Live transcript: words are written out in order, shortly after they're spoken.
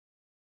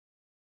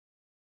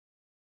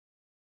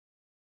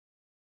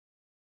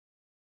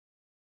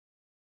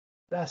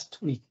last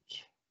week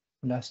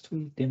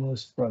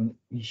demos from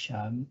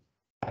Isham,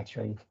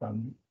 actually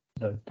from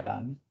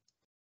Zoltan.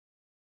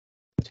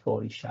 It's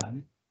called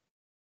Isham.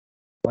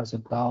 Was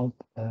about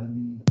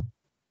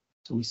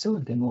so we saw a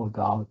demo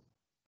about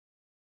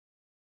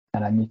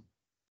dynamic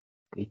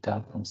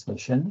data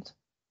translations.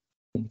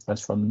 I think it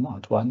was from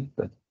Antoine,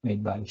 but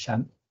made by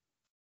Isham.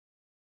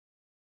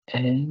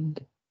 And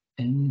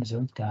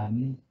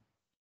Zoltan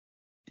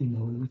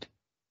demoed.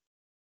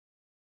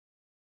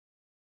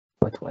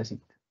 What was it?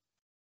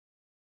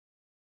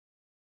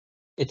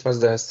 It was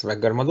the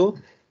Swagger module.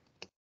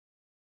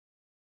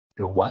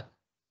 The what?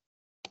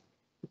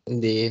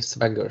 The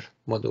Swagger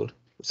module.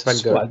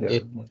 Swagger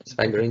Okay.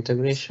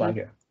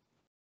 integration.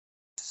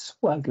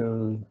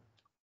 Swagger.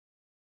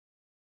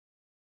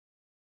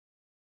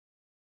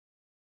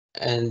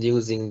 And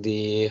using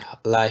the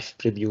live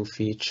preview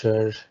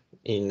feature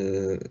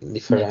in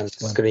different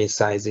screen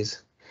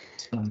sizes.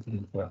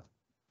 Well,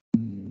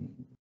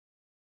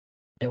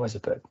 there was a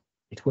bug.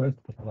 It worked,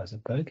 but there was a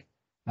bug.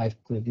 Live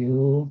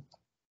preview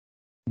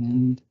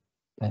and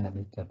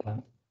dynamic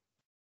data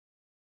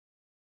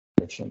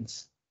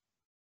sections.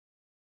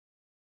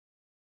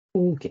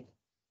 Okay.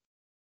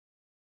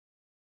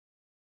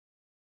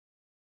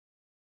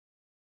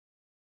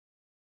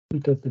 We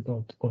talked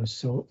about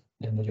also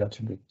the measure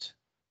attribute.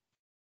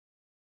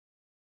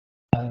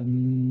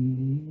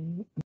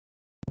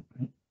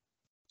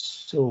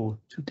 So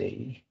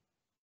today,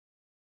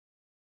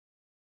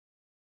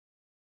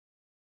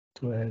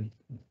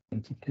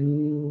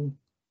 12:22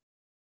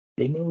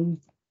 demo.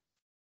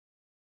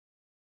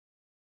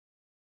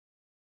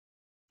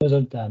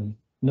 Zoltan,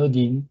 no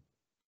Dean,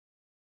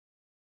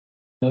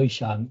 no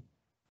Isham,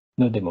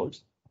 no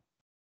demos.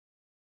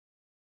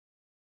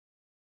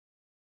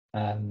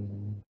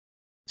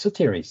 So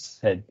Thierry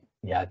said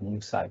he had new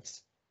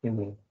sites he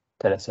will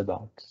tell us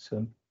about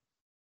soon.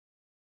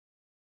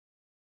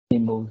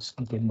 Demos,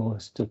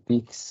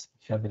 topics,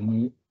 if you have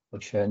any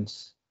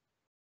questions,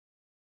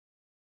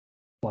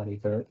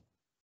 whatever.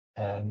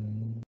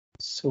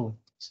 So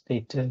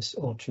status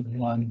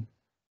Orchard1,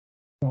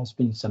 there's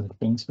been some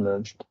things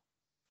merged.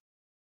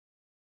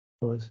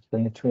 So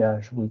during the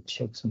triage, we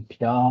check some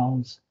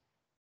PRs.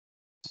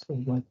 So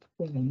when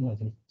was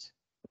it?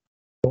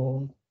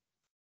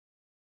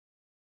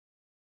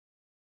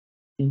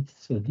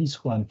 So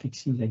this one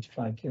fixes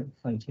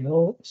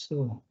H550.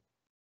 So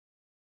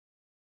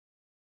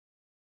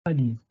I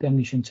need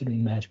permission to do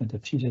management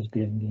of users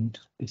belonging to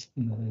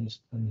specific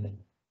models only.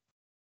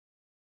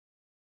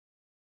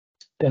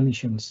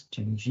 Permissions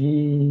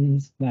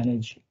changes,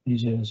 manage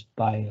users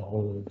by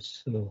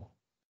roles. So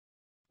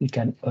we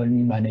can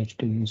only manage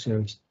the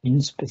users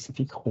in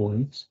specific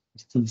roles.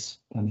 This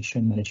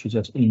permission manage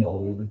users in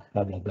role,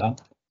 blah, blah, blah.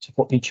 So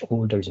for each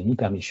role, there's any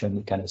permission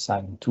we can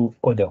assign to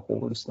other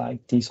roles,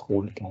 like this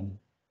role can,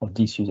 or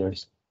these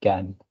users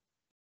can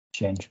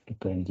change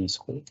people in this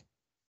role.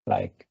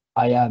 Like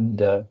I am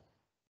the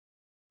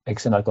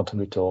external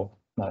contributor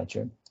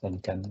manager, and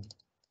you can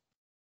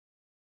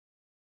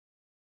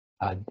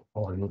add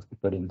or remove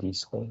people in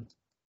this role.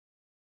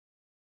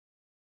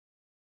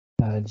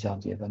 These are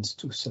the events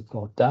to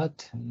support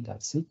that, and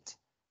that's it.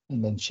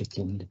 And then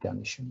checking the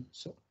permission,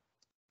 so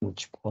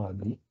which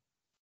probably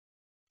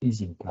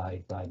is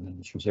implied by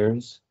manage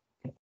users.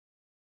 Okay.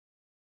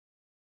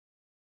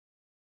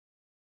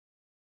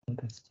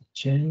 That's the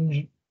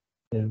change.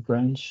 The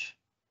branch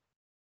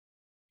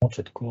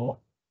Orchard core.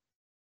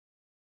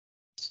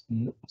 It's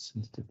new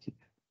sensitive.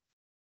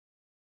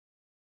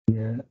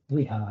 Here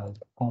we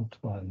have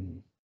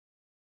Antoine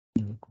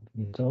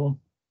contributor.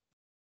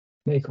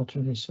 Make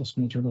control resource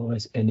module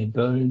always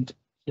enabled.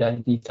 The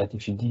idea that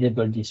if you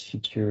disable this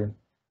feature,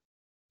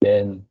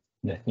 then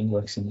nothing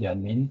works in the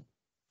admin.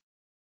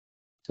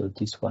 So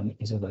this one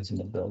is always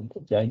enabled.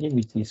 The idea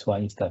with this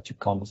one is that you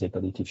can't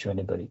disable it if you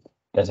enable it.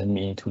 Doesn't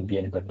mean it will be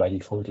enabled by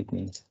default. It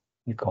means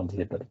you can't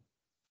disable it.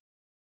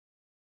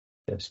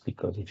 Just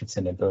because if it's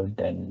enabled,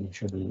 then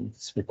usually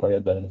it's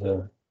required by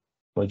another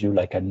module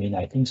like admin.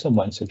 I think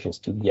someone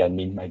suggested the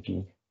admin might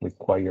be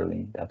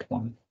requiring that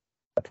one.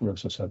 That will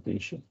also solve the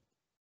issue.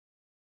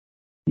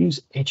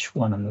 Use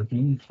H1 on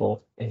login for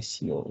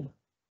SEO.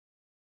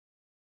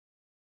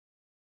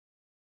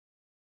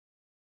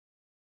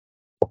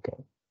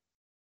 Okay.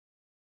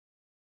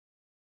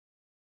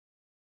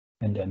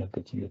 And then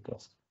update your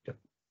Yep.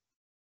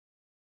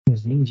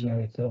 Using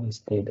generator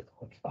instead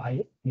of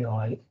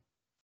UI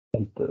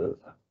helper.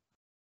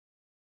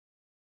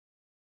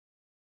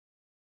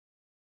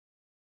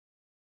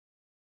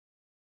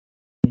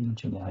 In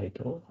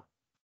generator.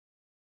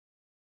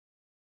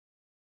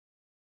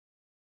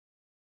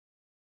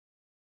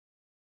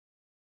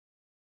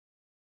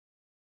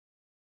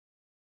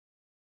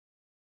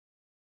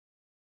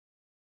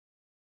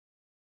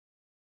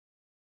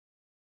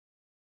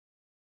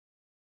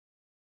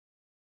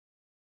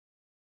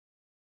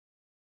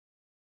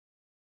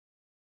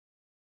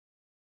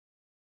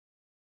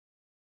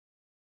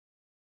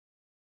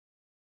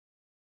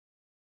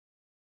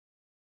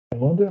 I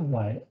wonder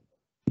why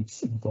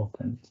it's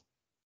important.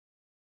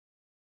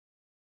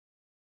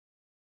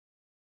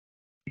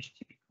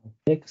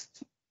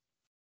 text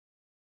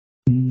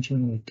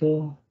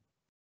generator.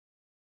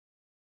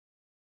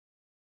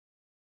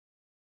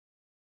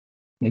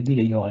 Maybe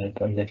the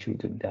URL is actually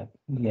doing that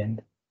in the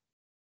end.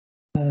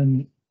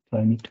 So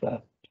I need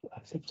to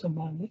accept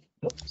someone.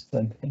 Oops,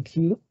 then thank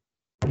you.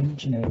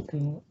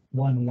 Generator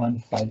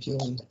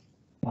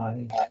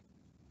 11505.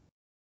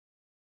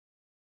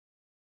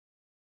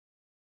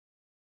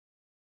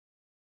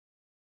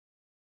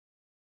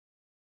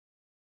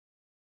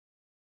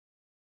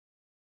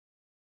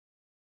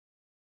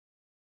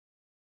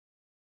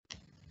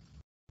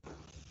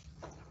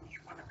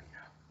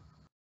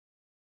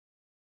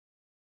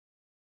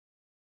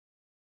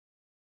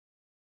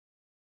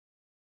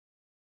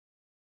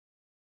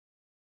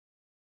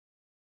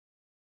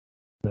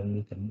 Then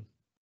you can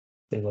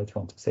say what you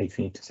want to say if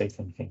you need to say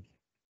something.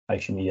 I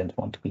actually didn't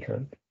want to be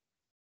heard.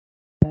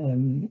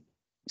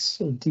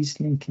 So this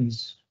link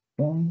is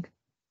wrong.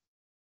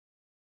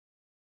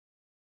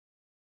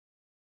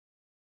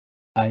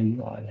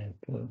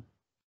 IURL.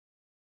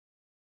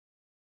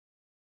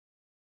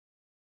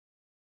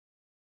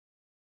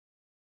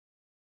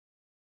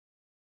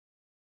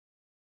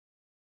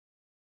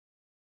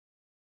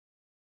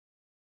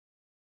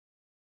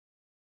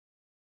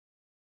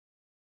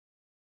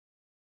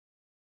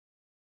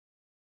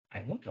 I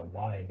don't know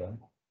why though.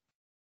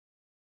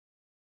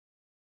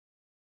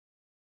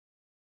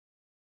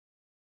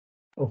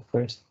 Oh,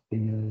 first we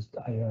used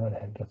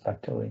IURL and the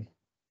factory.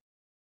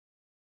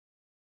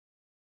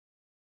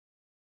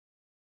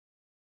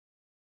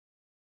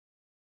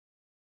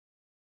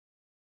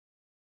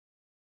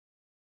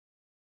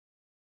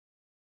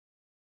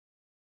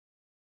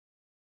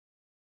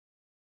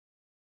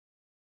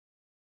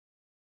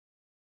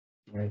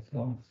 Right,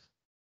 so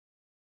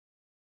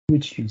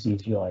which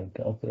uses UI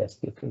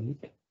LPS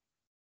project?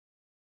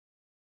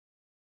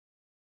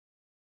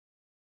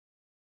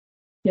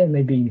 Yeah,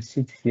 maybe in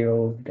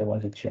 6.0 there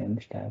was a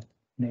change that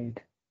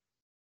made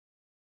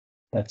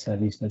that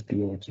service not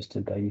be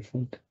registered by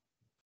default.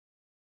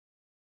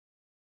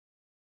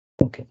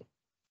 Okay,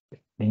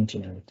 link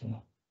generator.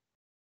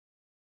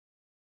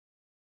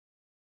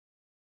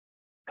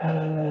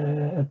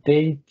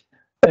 Update,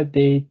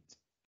 update,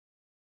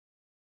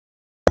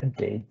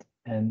 update,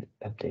 and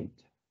update.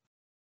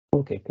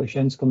 Okay,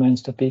 questions,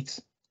 comments,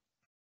 topics.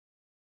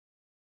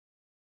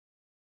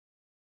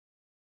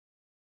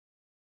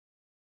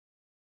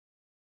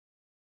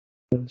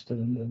 Close the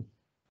window.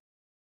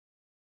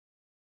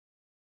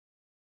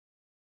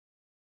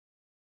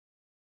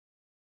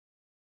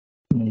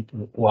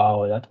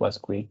 Wow, that was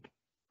quick.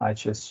 I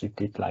just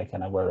shipped it like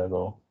an hour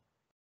ago.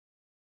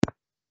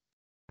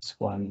 This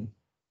one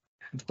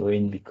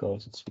going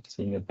because it's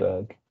fixing a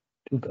bug,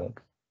 two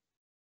bugs.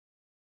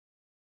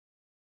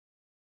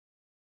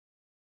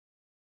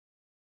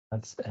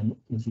 That's an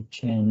easy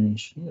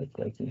change,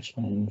 like a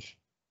change.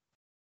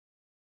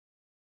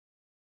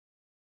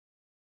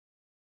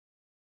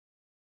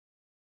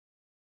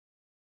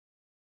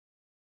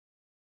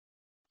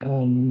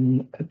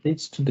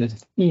 Updates to the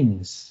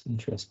themes,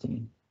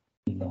 interesting,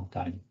 in long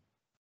time.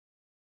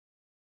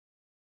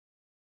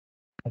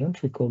 I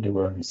don't recall they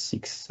were on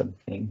 6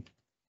 something.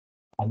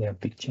 Are there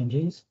big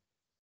changes?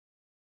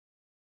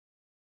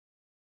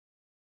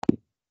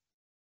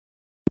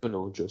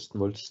 No, just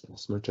small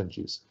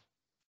changes.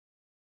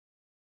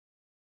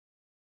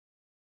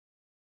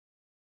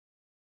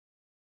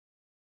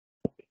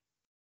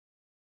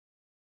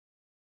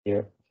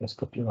 Here, just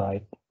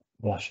copyright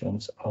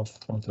versions of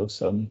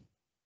FontAwesome.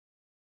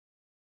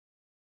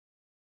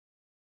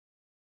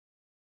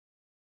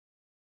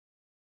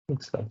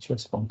 Looks like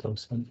just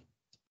FontAwesome.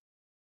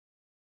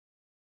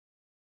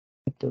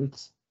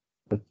 It's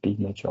a big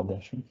mature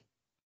version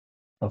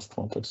of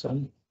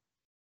FontAwesome.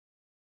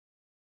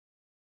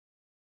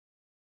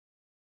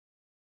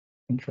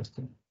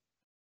 Interesting.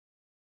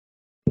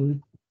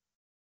 Good.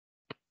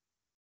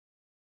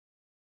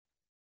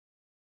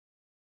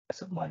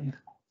 Someone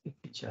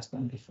just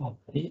done before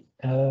the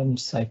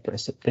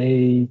Cypress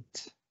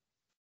update.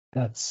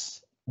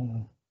 That's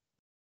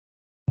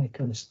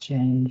icons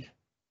change.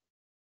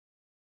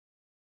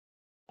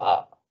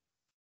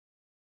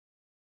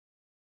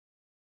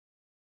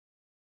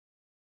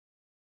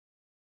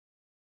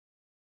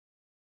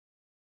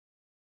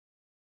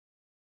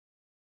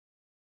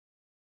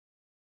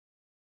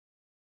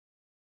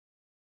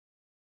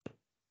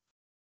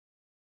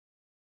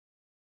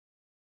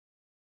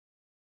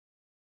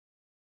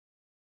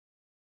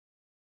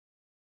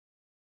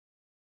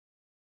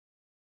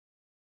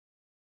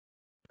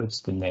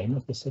 What's the name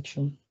of the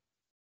section?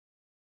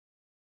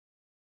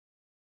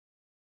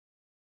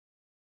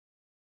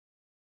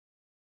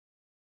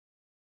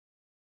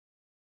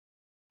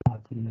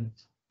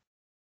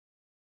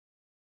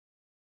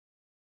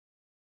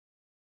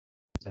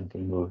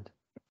 Something moved.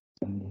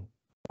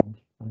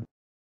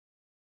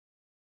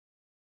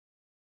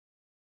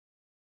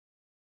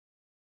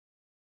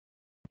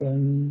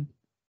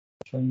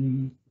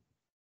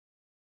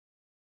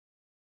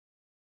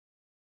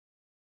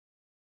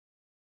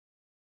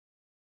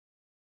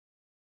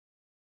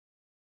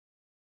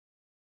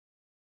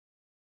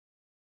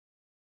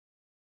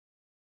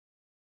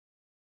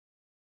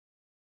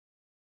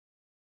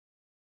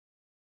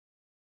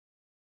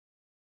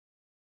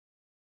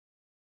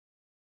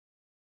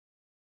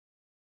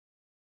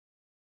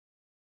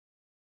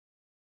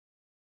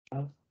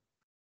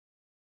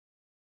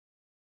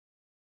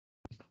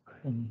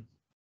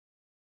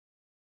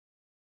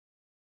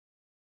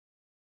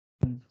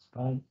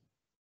 Fine.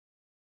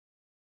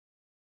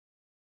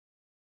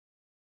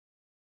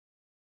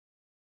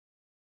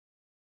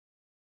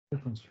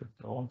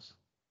 Constructors.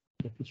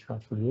 Let me try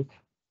to look.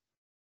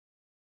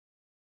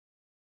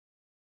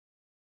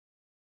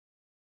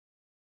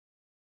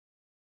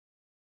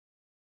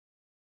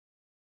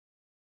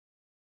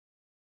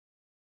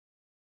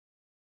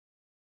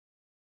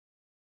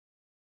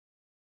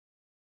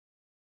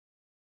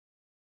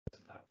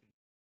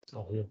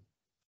 Sorry.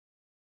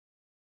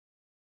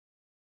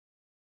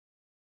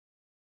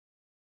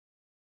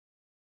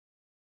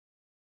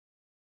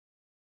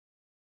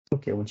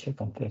 Okay, we'll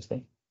check on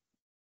Thursday.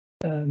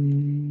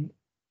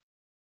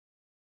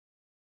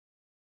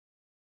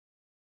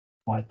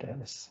 What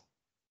else?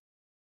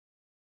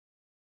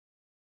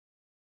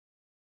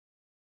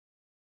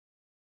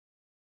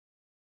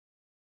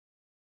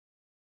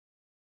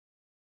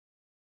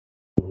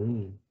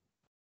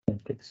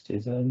 Text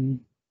JSON.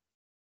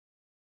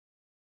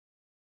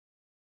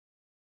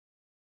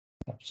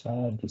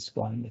 Captcha, this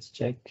one, let's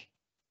check.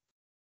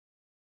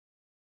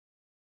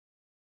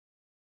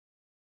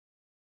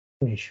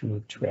 We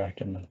should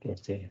react on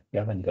Thursday. We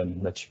haven't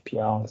done much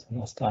PRs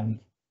last time.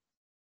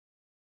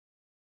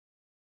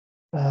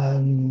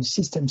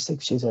 System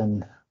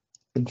JSON,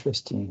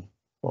 interesting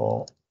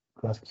for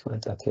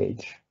GraphQL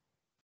package.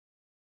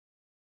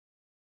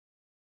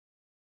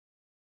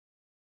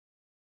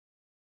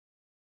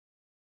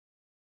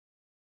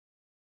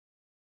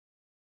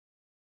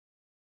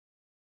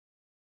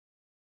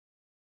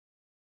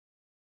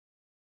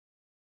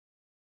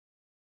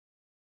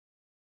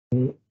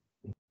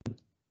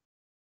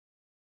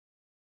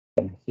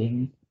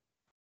 Something.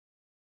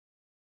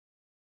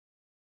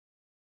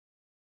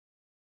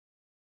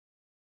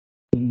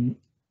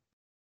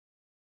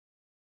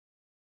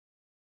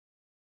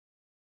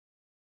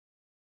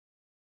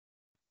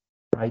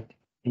 Right,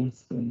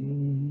 this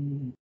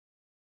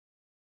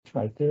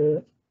right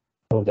there.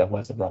 Oh, that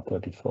was a wrapper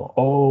before.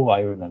 Oh,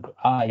 I remember.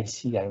 I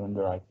see. I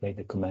remember I made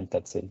a comment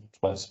that said it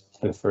was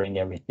buffering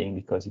everything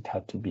because it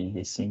had to be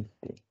async.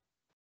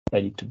 I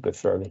need to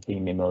buffer everything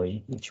in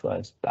memory, which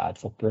was bad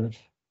for perf.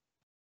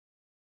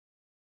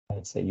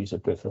 I'd say use a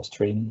buffer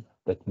string,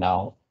 but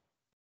now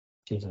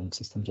JSON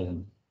system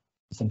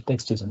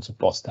text JSON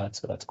supports that,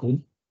 so that's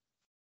good.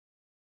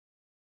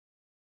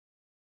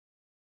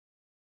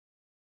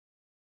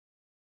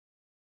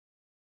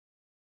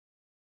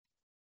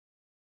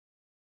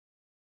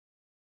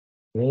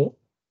 Okay,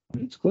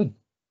 it's good.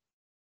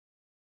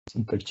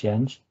 Simple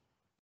change.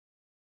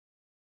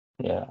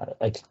 Yeah,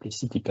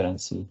 explicit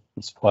dependency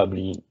is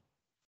probably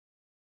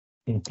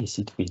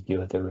implicit with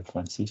the other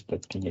references,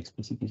 but being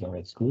explicit is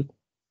always good.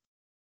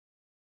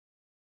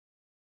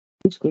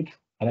 It's good.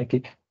 I like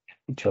it.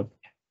 Good job.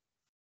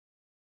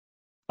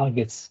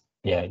 Targets.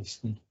 Yeah, you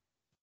see.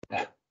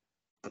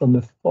 From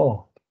a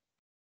fork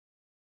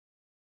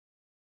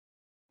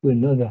to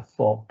another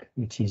fork,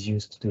 which is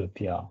used to do a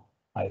PR.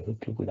 I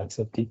hope you will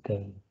accept it.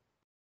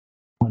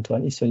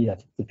 Antoine is sorry that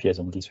it appears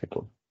on this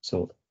record.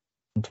 So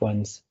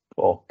Antoine's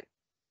fork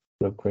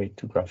to upgrade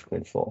to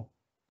GraphQL 4.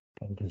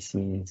 And this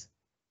is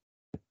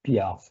a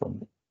PR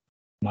from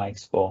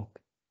Mike's fork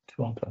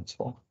to Antoine's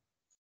fork.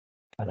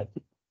 I like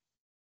it.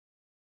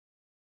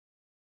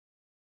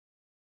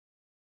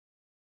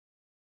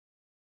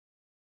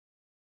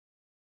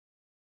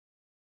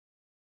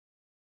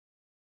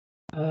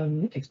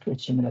 Extra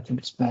HTML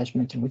attributes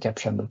management and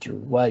reCAPTCHA module.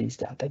 Why is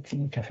that? I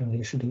think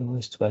reCAPTCHA should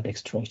always to add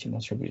extra HTML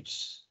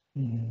attributes.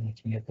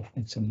 Looking at the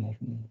some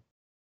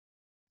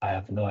I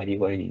have no idea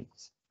what it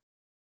is.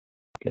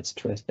 Let's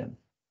trace them.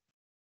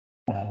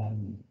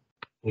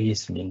 We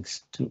use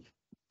links to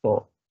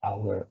for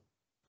our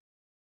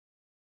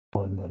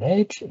own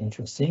knowledge.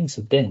 Interesting.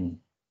 So then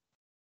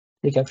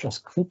reCAPTCHA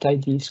script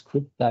ID,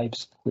 script type,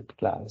 script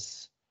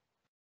class.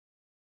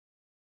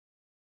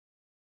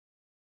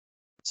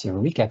 It's a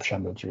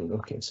reCAPTCHA module.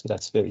 Okay, so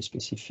that's very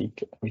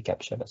specific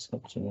reCAPTCHA. That's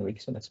not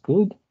generic, so that's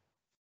good.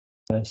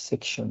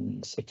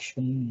 Section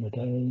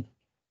model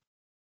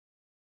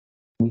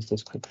with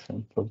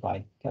description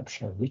provide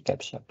capture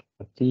reCAPTCHA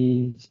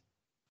properties.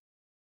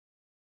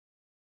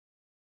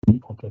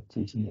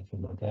 Properties in the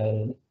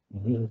model,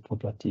 real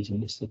properties in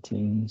the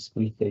settings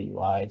with the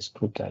UI,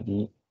 script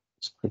ID,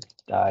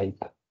 script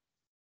type.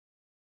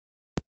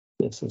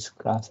 This is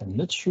class. I'm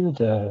not sure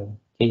the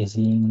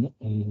casing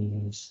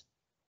is.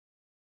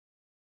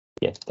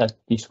 Yes, that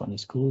this one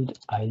is good.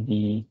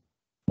 ID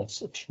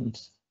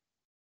sections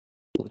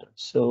good.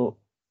 So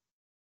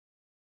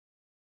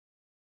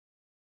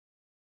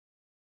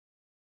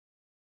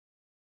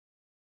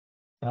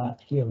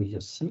here we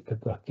just see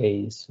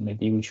uppercase.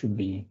 Maybe we should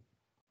be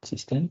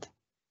consistent.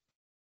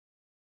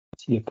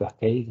 See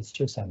uppercase, it's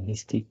just I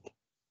missed it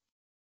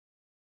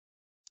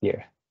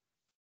here.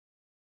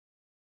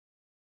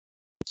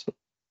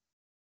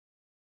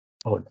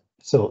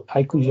 So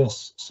I could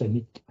just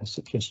submit a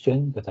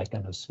suggestion, but I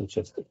can also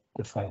just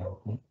define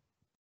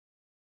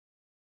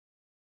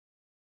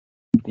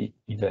be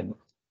even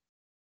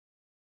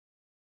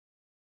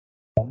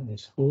One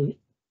is full.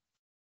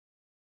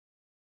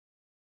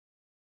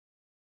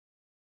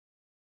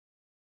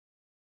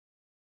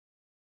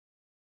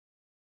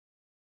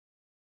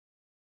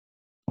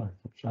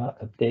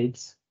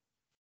 Updates.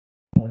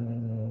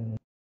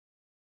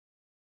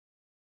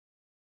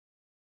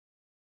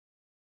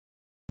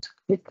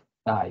 Click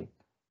type.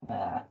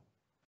 I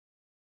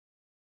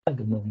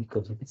don't know,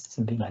 because if it's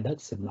something like that,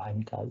 it's a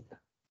line type.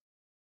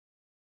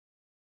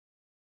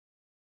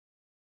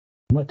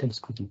 What else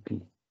could it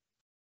be?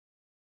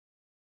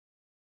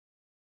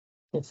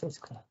 CSS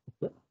class.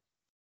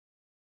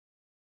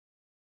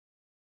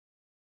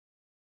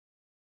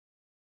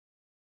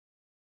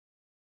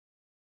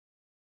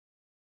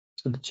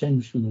 So the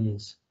change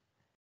is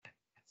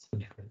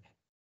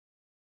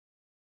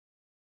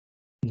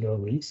low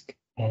risk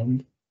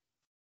and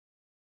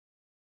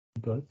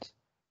but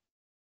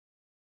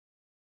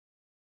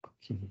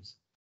cookies.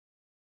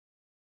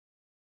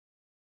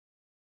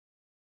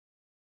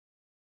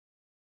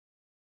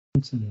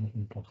 It's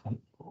important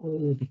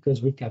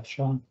because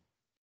reCAPTCHA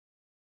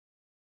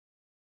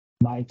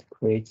might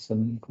create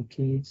some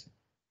cookies.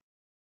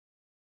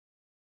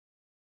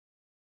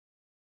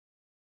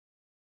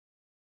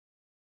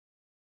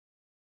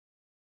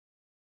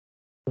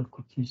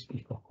 Cookies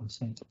before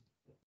consent.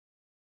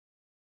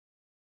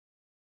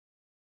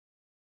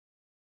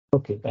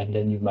 Okay, and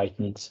then you might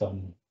need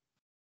some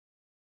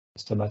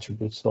custom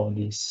attributes for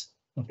this.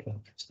 Okay,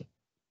 interesting.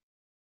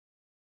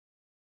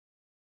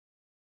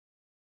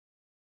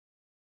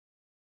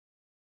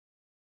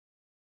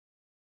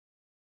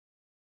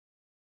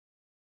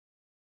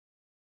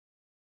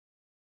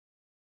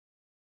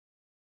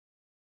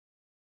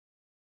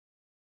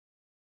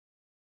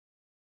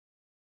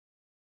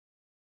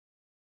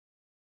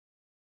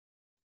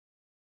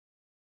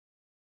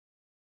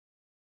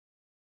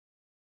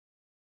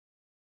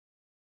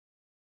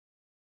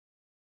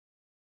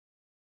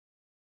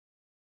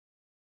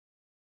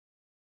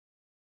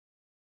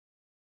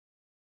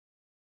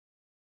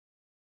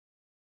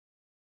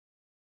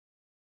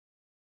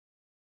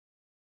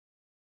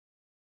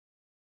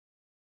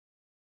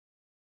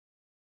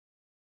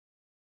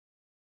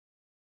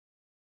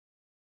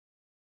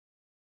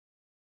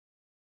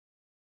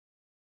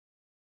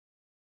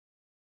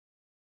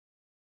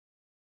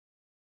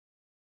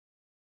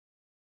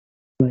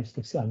 Nice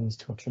to see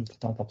instructions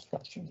without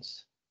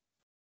abstractions.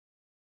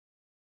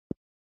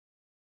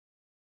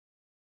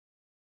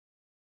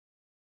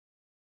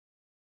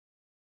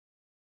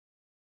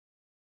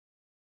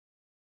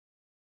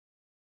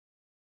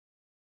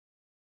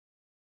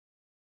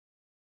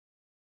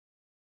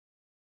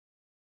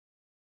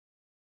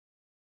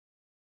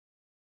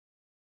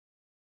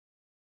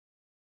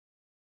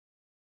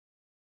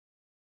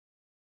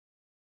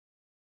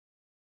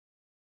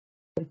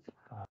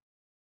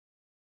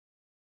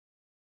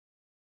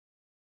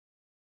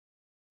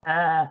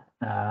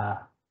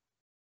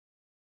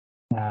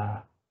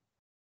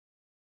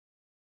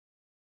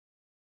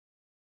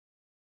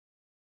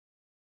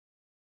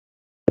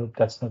 Nope,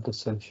 that's not the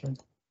solution.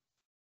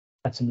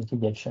 That's a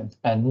mitigation.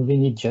 And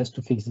moving it just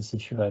to fix this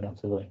issue right out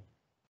of the way.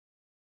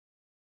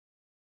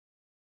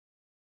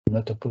 I'm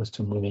not opposed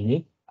to moving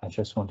it. I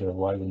just wonder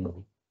why we move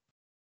it.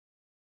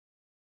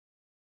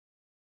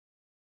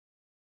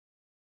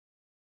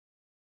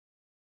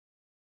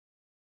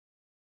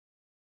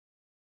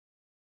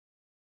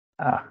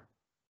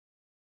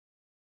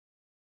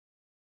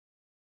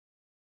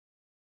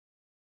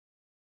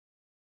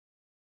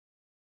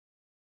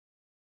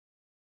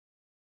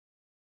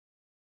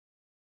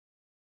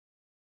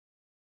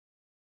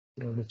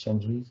 All the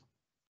changes.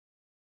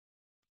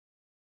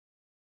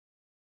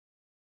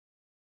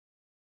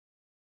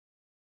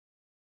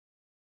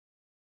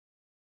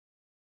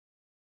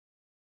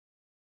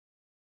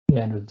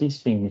 Yeah, no,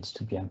 this thing needs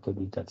to be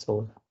encoded, that's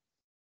all.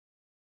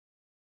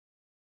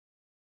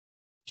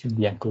 It should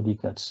be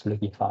encoded, that's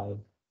Slugify.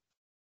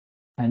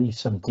 And if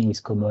something is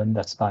common,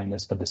 that's fine,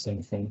 that's not the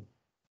same thing.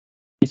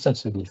 It's not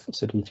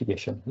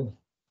certification.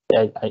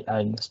 I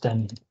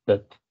understand,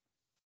 but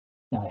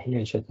yeah, here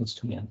it just needs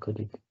to be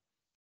encoded.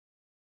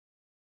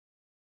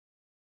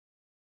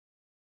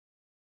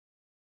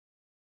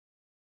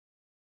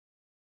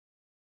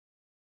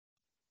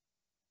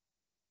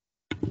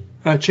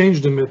 I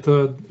changed the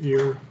method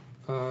here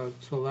to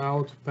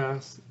allow to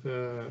pass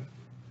a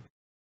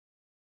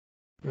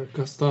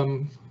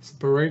custom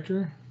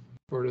separator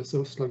for the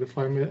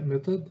Slugify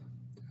method,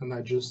 and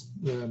I just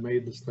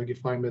made the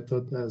Slugify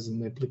method as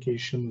an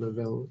application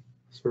level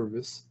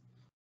service.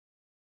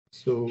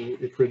 So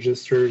it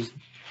registers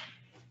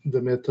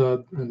the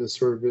method and the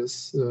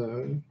service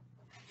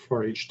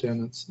for each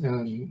tenant.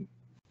 And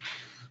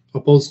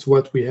opposed to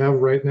what we have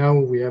right now,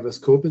 we have a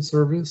scoped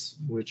service,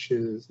 which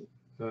is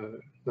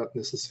not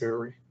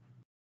necessary.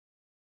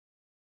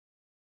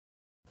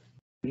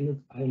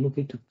 I'm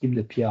looking to keep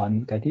the PR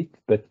and look at it,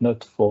 but not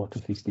to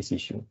fix this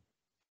issue.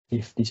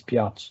 If this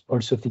PR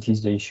also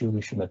fixes the issue,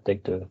 we should not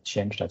take the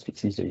change that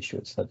fixes the issue.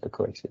 It's not the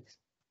correct fix.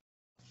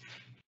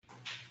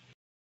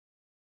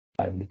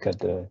 I look at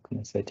the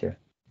comment set here.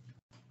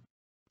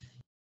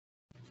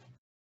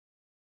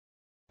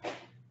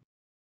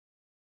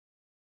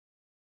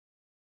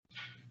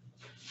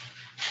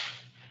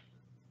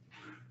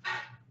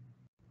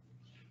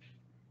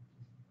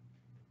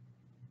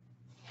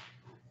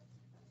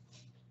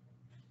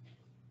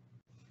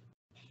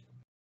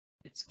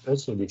 it's a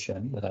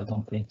solution, but I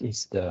don't think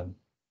it's the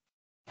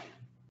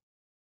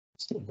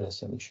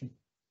solution.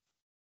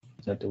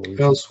 It's not the way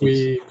Else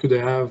we could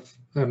have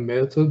a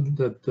method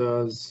that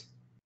does.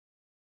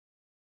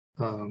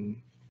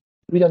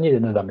 We don't need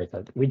another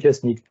method. We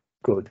just need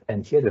code,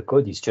 and here the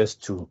code is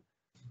just to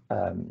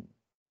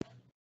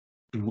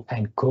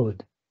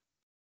encode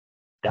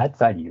that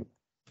value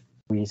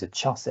with a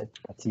char set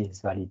that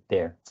is valid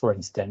there. For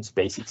instance,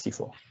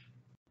 base64.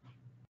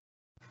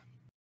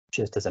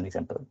 Just as an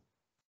example.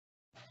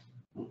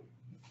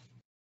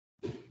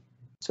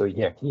 So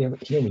here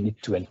we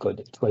need to encode.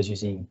 It was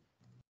using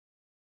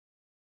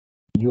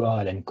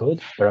URL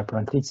encode, but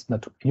apparently it's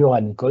not.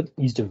 URL encode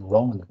is the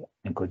wrong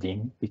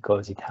encoding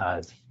because it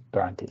has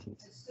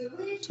parentheses.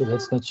 So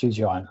let's not use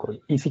URL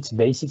encode. If it's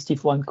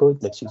base64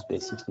 encode, let's use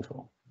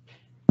base64.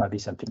 Maybe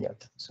something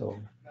else. So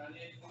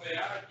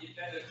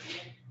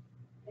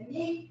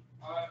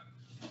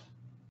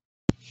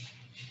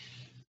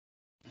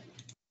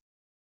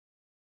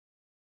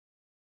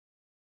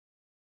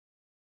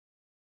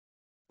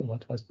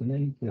what was the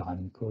name?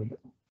 URL encode.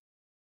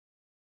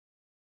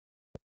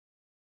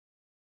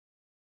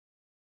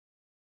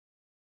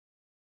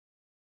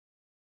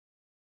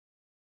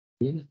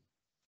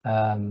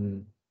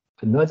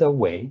 Another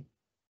way,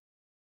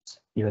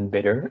 even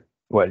better,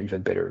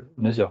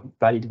 another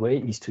valid way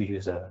is to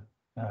use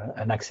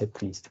an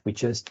accept list. We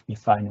just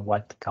define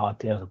what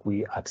characters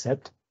we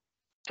accept.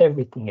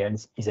 Everything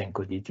else is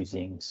encoded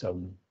using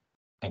some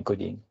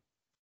encoding.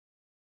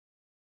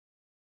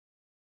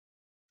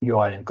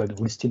 URL encode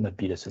will still not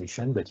be the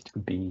solution, but it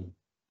will be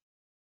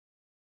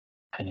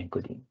an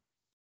encoding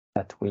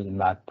that will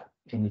map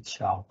any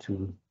char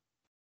to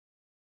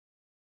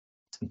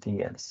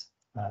something else.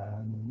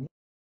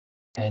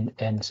 And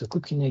the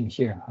cookie name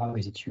here, how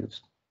is it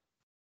used?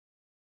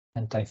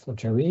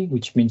 Anti-forgery,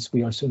 which means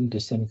we also do the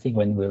same thing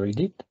when we read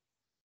it.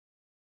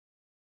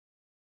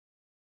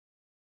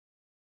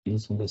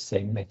 Using the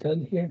same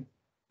method here.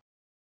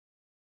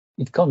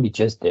 It can't be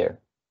just there.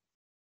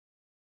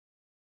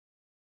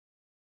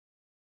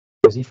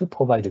 Because if we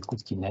provide a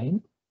cookie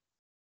name,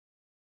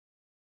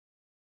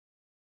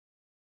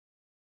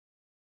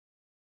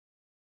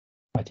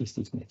 what is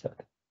this method?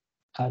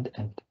 Add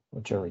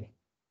anti-forgery.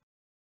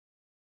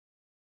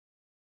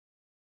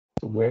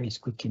 So where is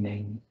cookie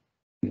name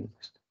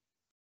used?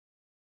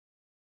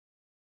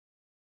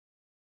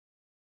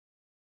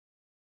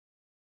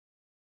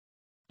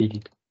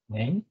 Delete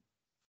name.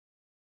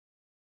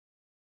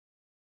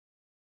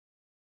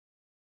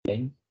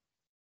 Name.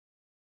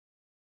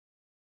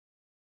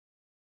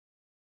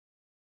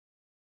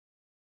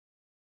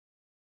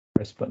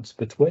 Response.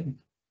 But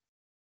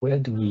where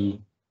do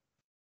we?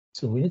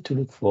 So we need to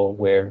look for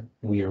where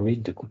we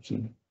read the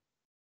cookie.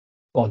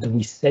 Or do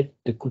we set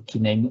the cookie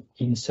name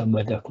in some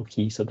other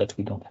cookie so that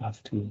we don't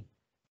have to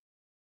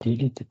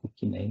delete the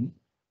cookie name?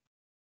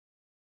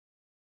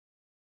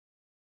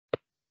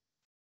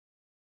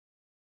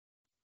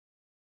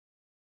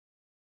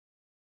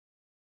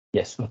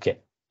 Yes, okay.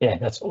 Yeah,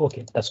 that's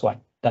okay. That's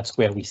fine. That's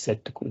where we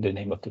set the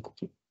name of the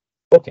cookie.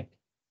 Okay.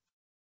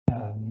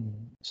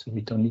 So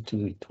we don't need to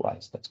do it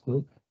twice. That's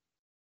good.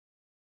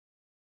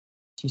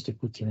 This is the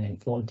cookie name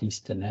for this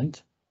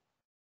tenant.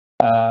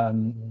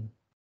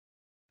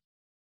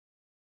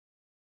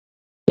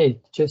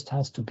 It just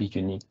has to be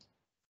unique.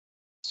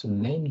 So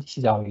name, this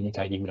is our unique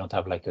ID. We don't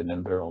have like a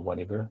number or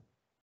whatever.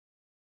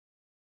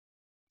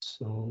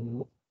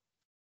 So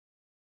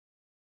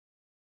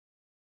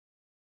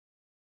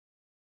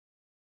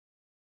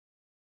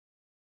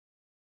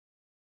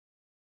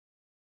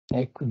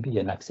it could be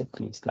an accept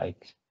list,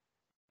 like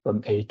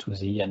from A to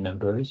Z and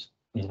numbers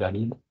is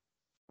valid.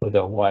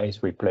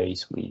 Otherwise,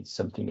 replace with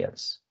something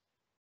else,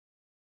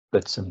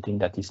 but something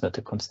that is not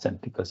a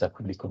constant because that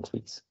could be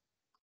conflicts.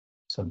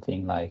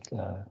 Something like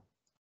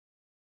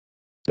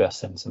 %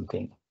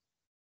 something,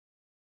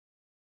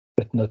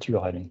 but not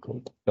URL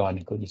encode.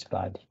 URL encode is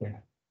bad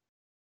here.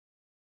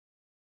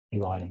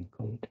 URL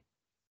encode.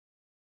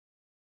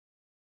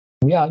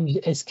 We are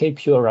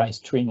escape URI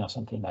string or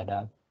something like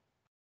that.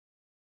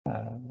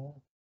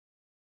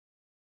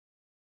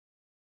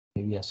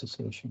 Maybe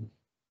association.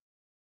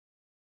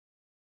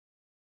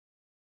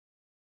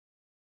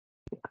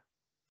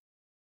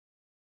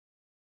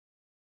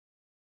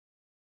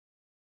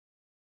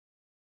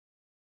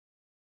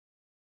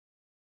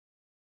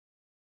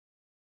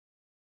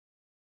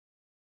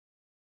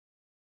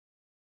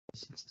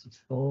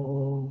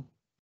 .64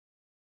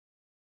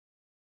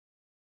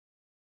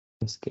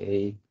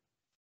 escape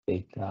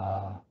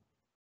data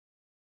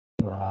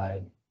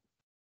URI.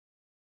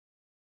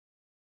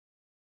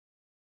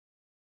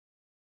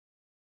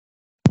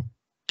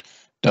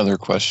 Another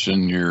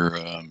question, you're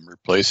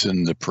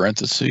replacing the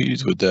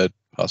parentheses. Would that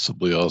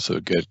possibly also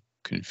get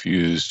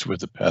confused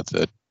with the path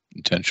that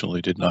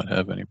intentionally did not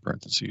have any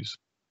parentheses?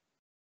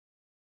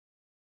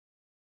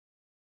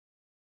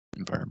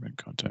 Environment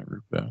content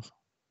root path.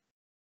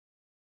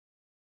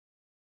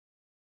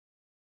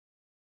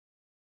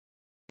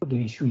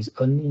 The issue is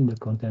only in the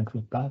content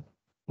root path.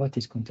 What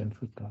is content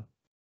root path?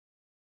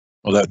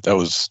 Well, that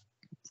was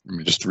I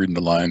mean, just reading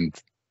the line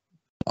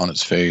on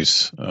its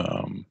face,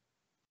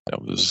 that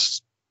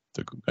was,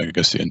 I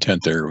guess the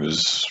intent there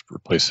was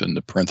replacing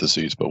the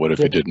parentheses, but what if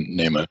you didn't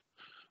name a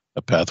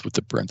path with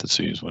the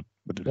parentheses? Would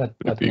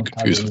it be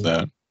confused with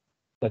that?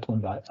 That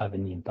won't have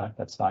any impact,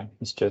 that's fine.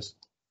 It's just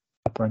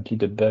apparently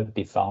the bug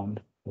they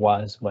found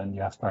was when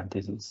you have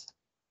parentheses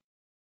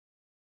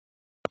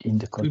in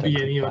the content. Could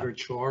be any other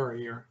char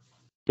here.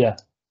 Yeah.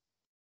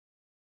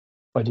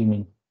 What do you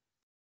mean?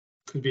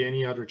 Could be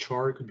any other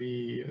char. It could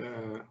be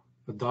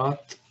a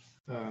dot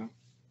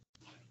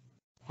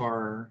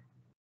or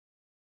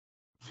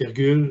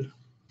virgule,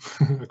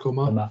 a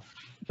comma.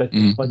 But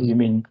what do you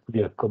mean could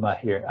be a comma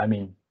here? I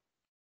mean,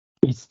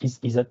 is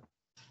that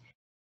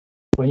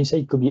when you say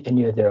it could be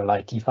any other,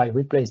 like if I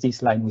replace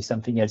this line with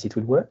something else, it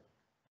will work?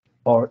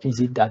 Or is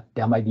it that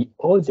there might be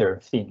other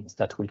things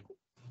that will?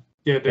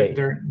 Yeah,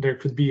 there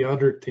could be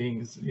other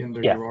things in the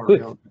URL.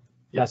 Good.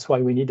 That's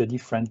why we need a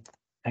different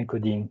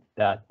encoding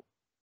that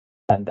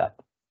and that.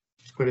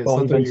 But it's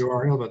not the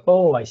URL. But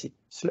oh, I see.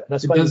 So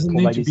that's why it doesn't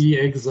need to be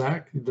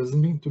exact. It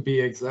doesn't need to be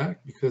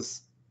exact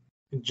because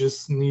it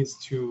just needs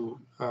to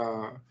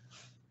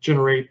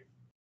generate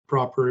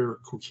proper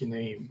cookie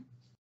name,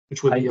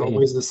 which would be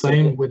always the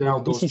same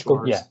without those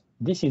chars. Yeah,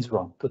 this is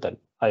wrong. Totally,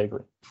 I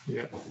agree.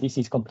 Yeah, this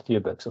is completely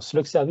a bug. So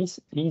slug service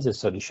is a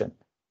solution,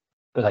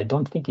 but I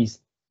don't think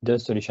it's the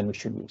solution we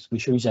should use. We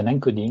should use an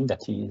encoding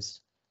that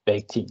is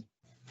baked in.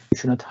 You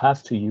should not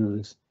have to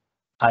use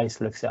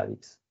iSlug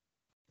service.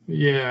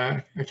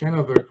 Yeah, I kind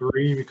of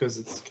agree because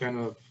it's kind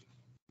of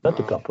not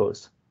the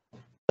purpose.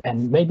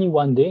 And maybe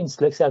one day in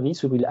Slug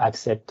service we will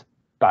accept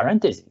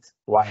parentheses,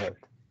 wired,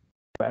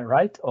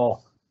 right?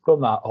 Or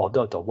comma or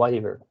dot or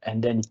whatever,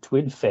 and then it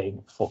will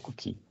fail for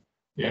cookie.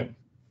 Yeah.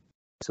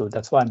 So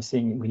that's why I'm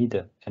saying we need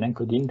an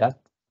encoding that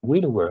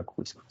will work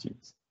with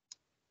cookies.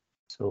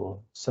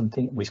 So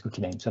something with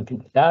cookie name, something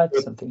like that,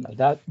 something like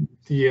that.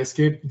 The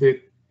escape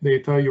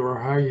data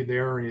URI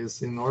there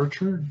is in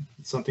Orchard.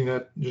 It's something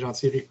that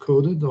Jean-Thierry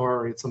coded,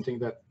 or it's something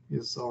that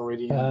is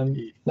already in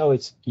the... No,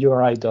 it's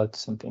URI dot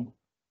something.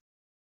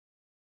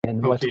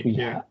 And what we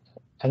have,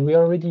 and we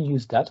already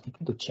used that. We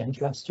did a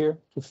change last year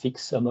to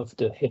fix some of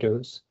the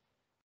headers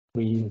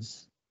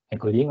with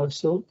encoding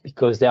also,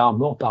 because there are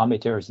more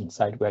parameters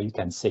inside where you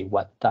can say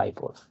what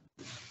type of.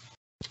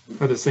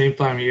 At the same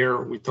time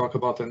here, we talk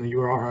about an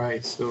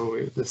URI, so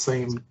the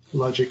same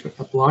logic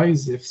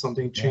applies if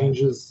something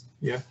changes.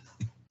 Yeah.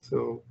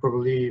 So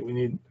probably we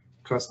need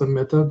custom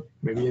method.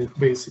 Maybe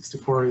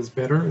base64 is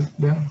better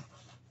then.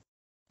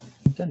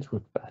 Content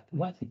root path.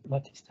 What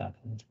is that?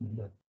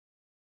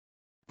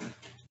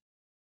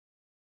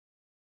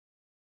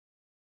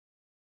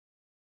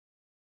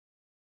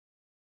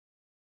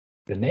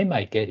 The name,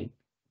 I get it.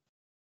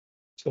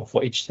 So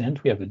for each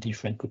tenant, we have a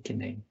different cookie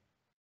name.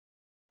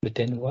 But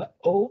then what?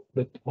 Oh,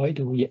 but why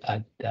do we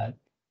add that?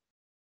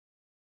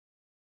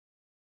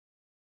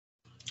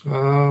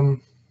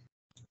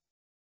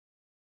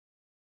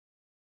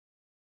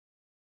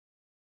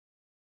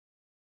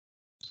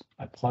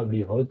 I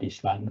probably wrote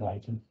this line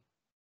right.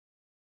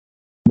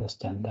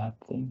 Understand that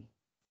thing.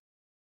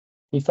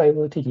 If I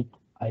wrote it,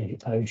 I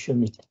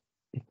assume it.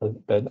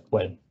 But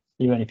well,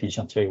 even if it's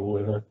Jean-Thierry or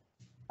whoever,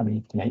 I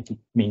mean, it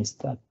means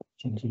that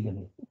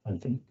changing one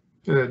thing.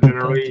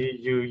 Generally,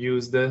 you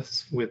use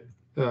this with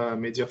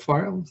media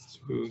files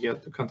to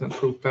get the content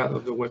root path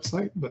of the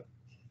website, but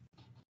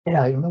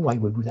yeah, I don't know why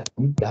we would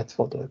need that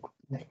for the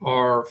name.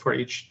 Or for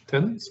each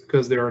tenant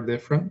because they are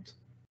different.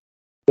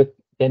 But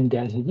then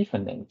there's a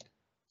different name,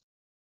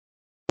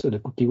 so the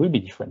cookie will be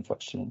different for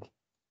each tenant.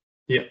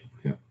 Yeah,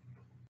 yeah.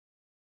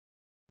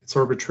 It's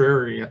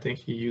arbitrary. I think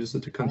he used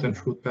the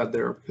content root path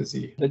there because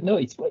he. But no,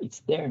 it's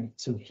there.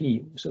 So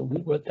we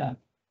wrote that.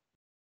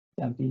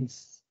 That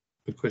is.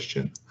 Good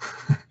question.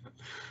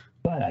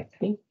 But I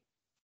think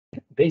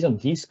based on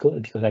this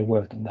code, because I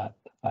worked on that,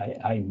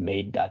 I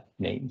made that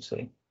name.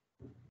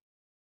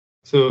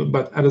 So,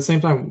 but at the same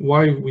time,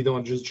 why we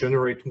don't just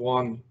generate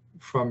one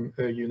from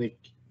a unique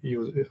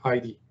user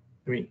ID?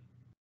 I mean,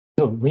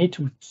 no, we need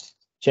to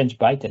change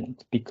by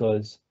tenant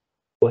because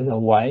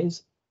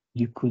otherwise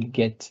you could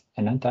get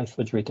an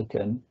anti-forgery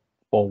token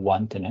for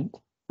one tenant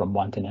from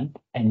one tenant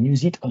and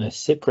use it on a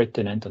separate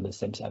tenant on the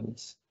same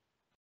service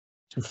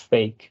to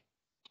fake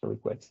the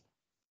request.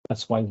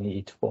 That's why we need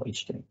it for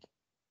each tenant.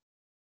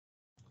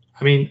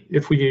 I mean,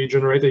 if we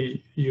generate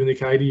a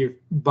unique ID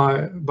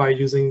by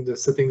using the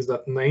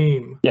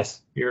settings.name,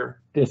 yes, here,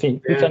 the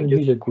thing we can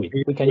use a grid.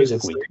 We can use a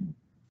grid.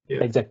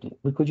 Yeah. Exactly.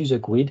 We could use a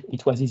grid.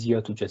 It was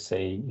easier to just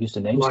say use the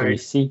name, so we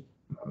see.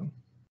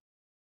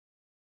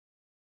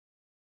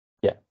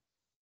 Yeah.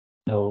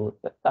 No,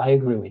 I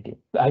agree with you.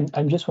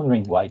 I'm just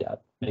wondering why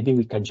that. Maybe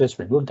we can just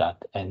remove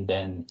that, and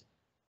then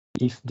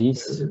if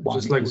this one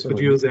just like we could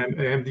use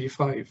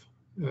MD5.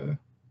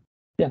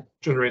 Yeah,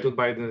 generated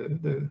by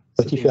the.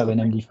 But if you have an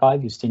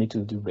MD5, you still need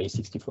to do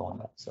base64 on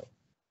that. So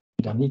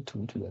you don't need to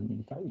do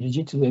MD5. You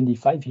need to do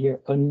MD5 here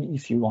only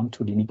if you want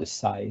to limit the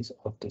size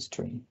of the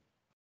string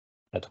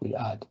that we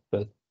add.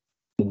 But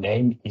the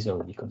name is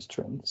already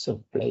constrained.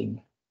 So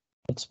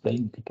let's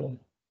blame people.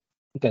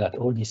 look at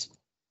all these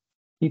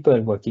people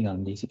working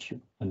on this issue,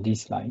 on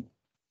this line.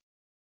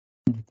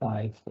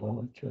 5,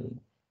 4, 3.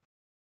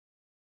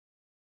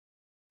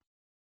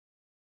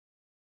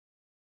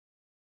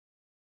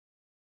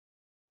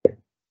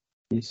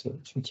 This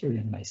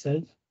material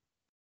myself.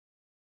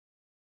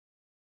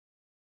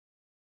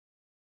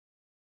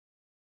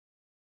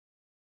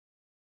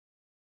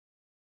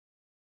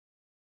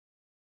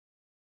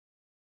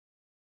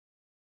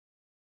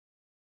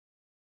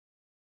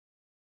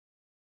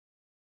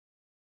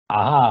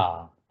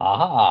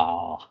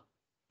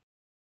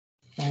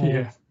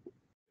 Yeah.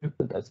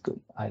 So that's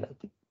good. I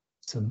like it.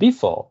 So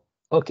before,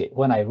 okay,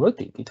 when I wrote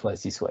it, it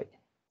was this way.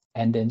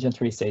 And then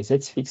Gentry says,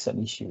 let's fix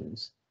some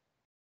issues.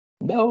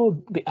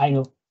 No, I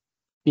know,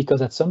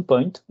 because at some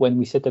point when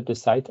we set up the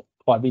site,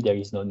 probably there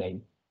is no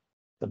name,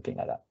 something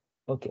like that.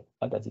 Okay,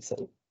 what does it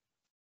say?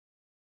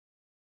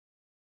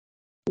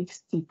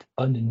 Fixed it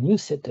on the new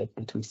setup,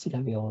 but we still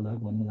have the order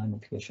one line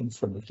application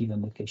from a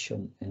given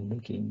location and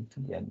looking to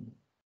the end.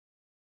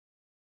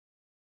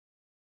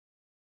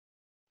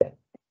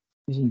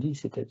 Using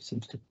this setup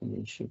seems to be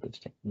an issue, but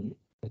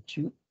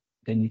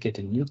then you get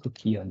a new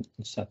cookie on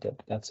each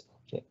setup. That's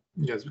okay.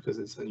 Yes, because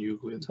it's a new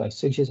grid. So I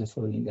suggest the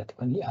following: that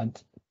only add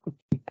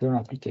cookie per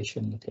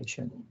application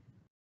location.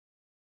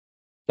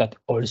 That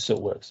also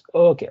works.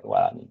 Okay,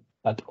 well, I mean,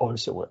 that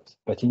also works.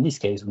 But in this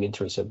case, we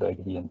introduce a bug,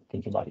 we didn't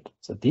think about it.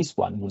 So this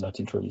one will not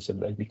introduce a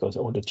bug because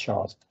all the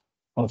chars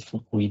of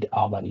grid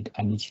are valid.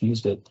 And if you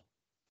use the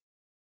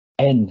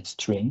n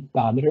string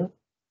parameter,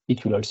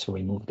 it will also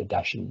remove the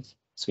dashes.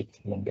 So it's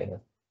even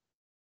better.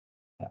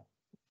 Yeah.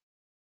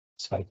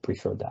 So I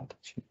prefer that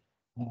actually.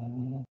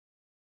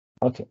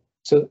 Okay,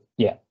 so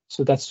yeah,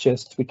 so that's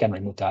just, we can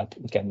remove that,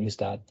 we can use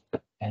that,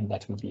 and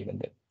that will be even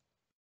better.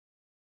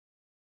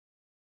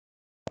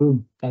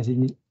 Boom, as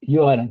in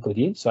URL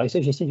encoded. So I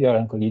suggested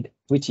URL encoded,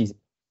 which is a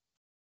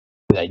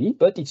good idea,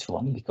 but it's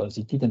wrong because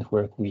it didn't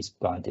work with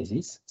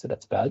parentheses, so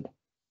that's bad.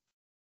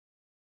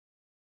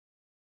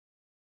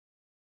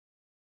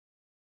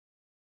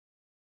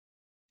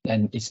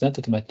 And it's not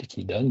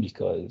automatically done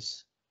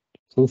because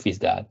proof is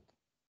that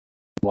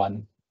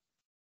one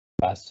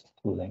pass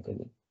through the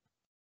encoding.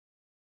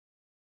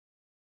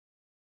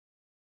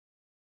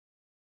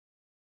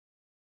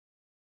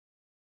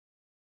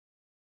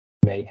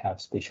 May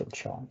have special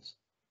chars.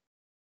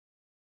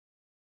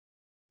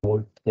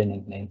 Or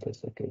tenant name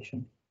plus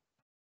location.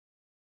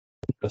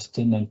 Because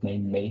tenant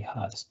name may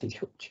have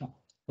special chars.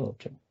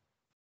 Okay.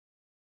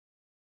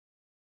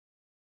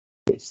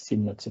 It's still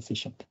not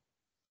sufficient.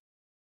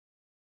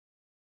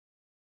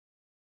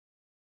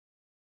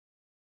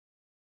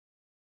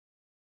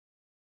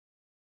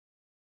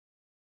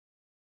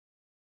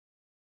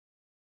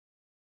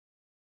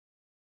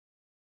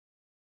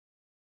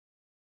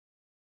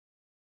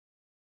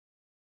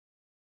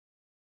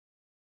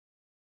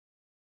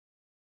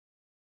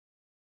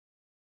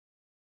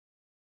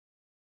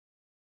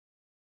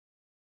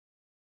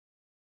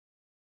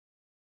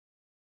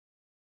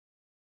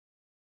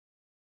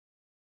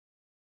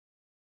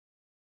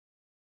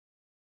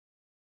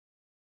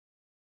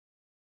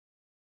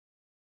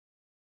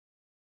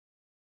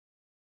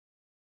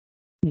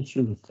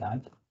 Issue with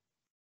that.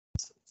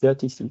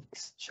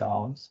 36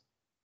 chars.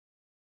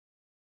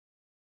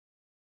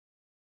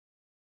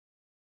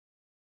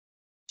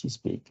 Which is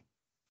big.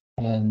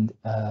 And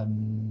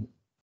and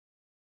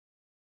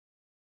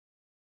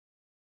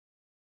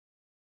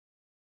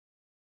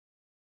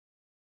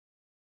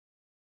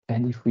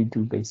if we do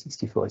base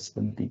 64, it's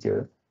even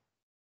bigger.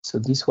 So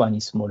this one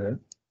is smaller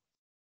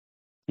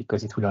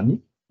because it will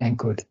only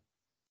encode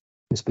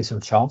the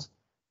special chars.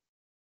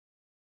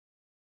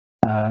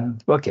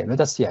 Okay, but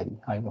that's the idea.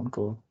 I won't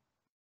go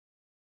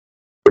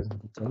into the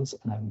details,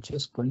 and I'm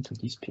just going to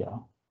this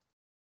PR.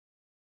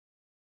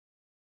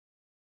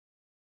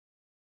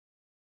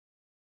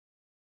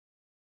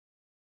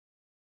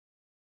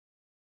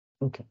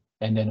 Okay,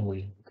 and then we'll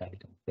look at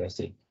it on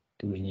Thursday.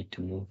 Do we need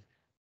to move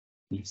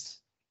this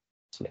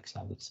select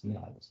service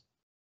scenarios?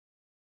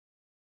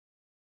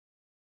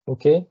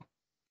 Okay.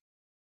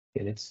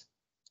 Okay, let's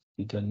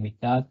be done with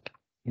that.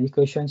 Any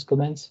questions,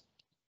 comments?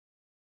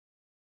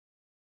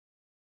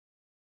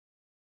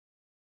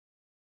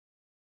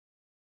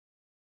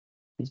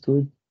 It's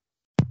good.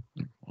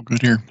 All good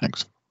here.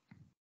 Thanks.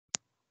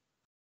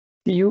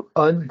 See you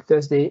on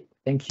Thursday.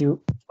 Thank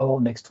you.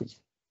 Or next week.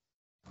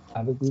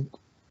 Have a good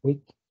week.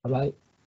 Bye-bye.